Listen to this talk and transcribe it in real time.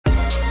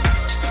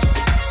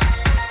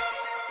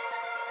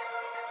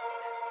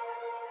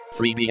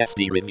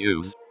FreeBSD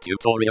reviews,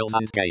 tutorials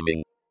and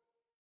gaming.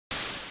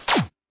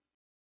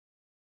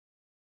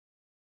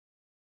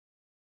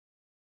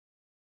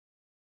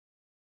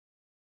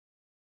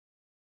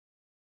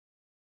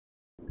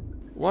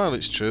 While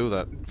it's true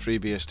that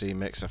FreeBSD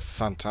makes a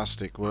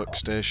fantastic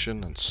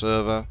workstation and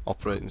server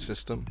operating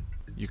system,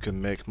 you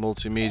can make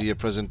multimedia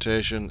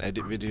presentation,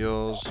 edit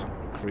videos,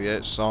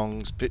 create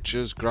songs,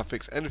 pictures,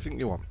 graphics, anything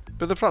you want.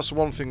 But perhaps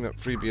one thing that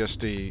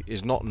FreeBSD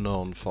is not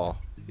known for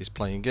is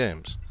playing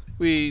games.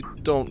 We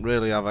don't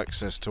really have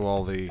access to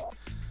all the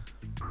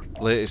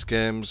latest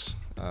games.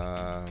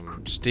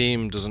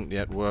 Steam doesn't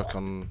yet work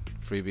on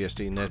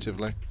FreeBSD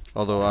natively,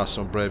 although there are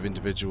some brave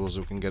individuals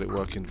who can get it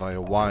working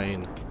via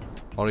Wine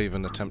or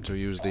even attempt to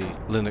use the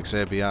Linux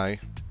ABI.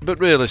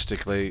 But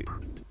realistically,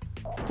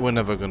 we're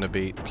never going to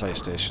beat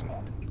PlayStation.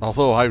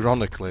 Although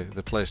ironically,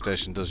 the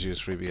PlayStation does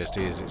use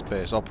FreeBSD as its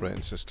base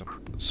operating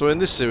system. So in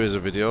this series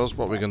of videos,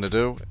 what we're going to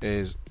do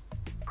is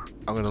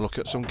I'm going to look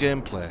at some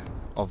gameplay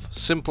of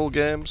simple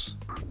games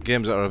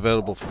that are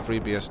available for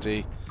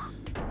FreeBSD,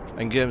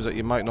 and games that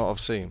you might not have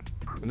seen.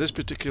 And this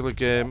particular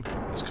game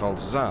is called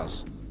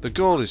ZAZ. The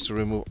goal is to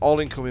remove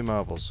all incoming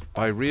marbles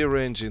by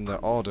rearranging their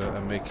order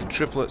and making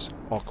triplets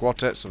or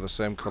quartets of the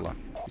same colour.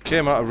 It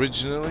came out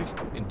originally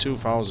in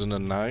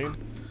 2009,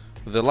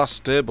 with the last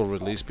stable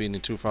release being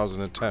in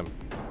 2010.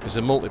 It's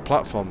a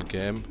multi-platform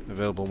game,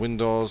 available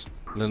Windows,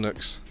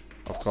 Linux,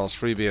 of course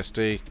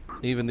FreeBSD,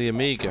 and even the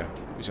Amiga,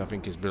 which I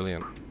think is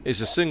brilliant.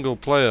 It's a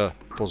single-player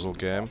puzzle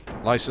game,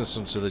 licensed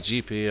onto the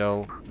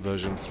GPL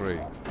version 3.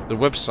 The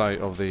website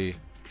of the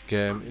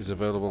game is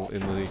available in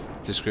the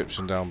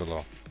description down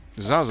below.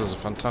 ZAZ has a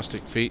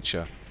fantastic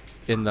feature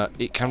in that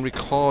it can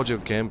record your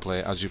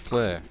gameplay as you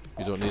play.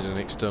 You don't need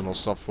any external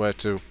software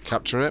to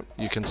capture it.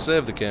 You can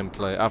save the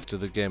gameplay after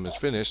the game is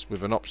finished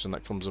with an option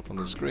that comes up on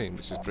the screen,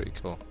 which is pretty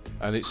cool.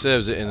 And it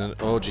saves it in an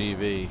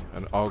OGV,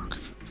 an OGG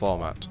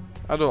format.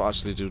 I don't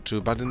actually do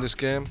too bad in this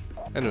game.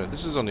 Anyway,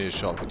 this is only a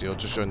short video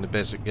just showing the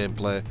basic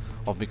gameplay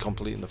of me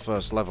completing the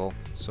first level.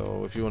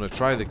 So if you want to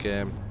try the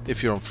game,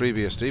 if you're on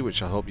FreeBSD,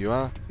 which I hope you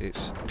are,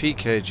 it's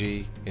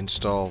PKG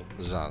install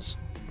ZAZ.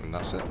 And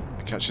that's it.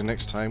 I'll catch you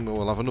next time where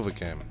we'll have another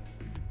game.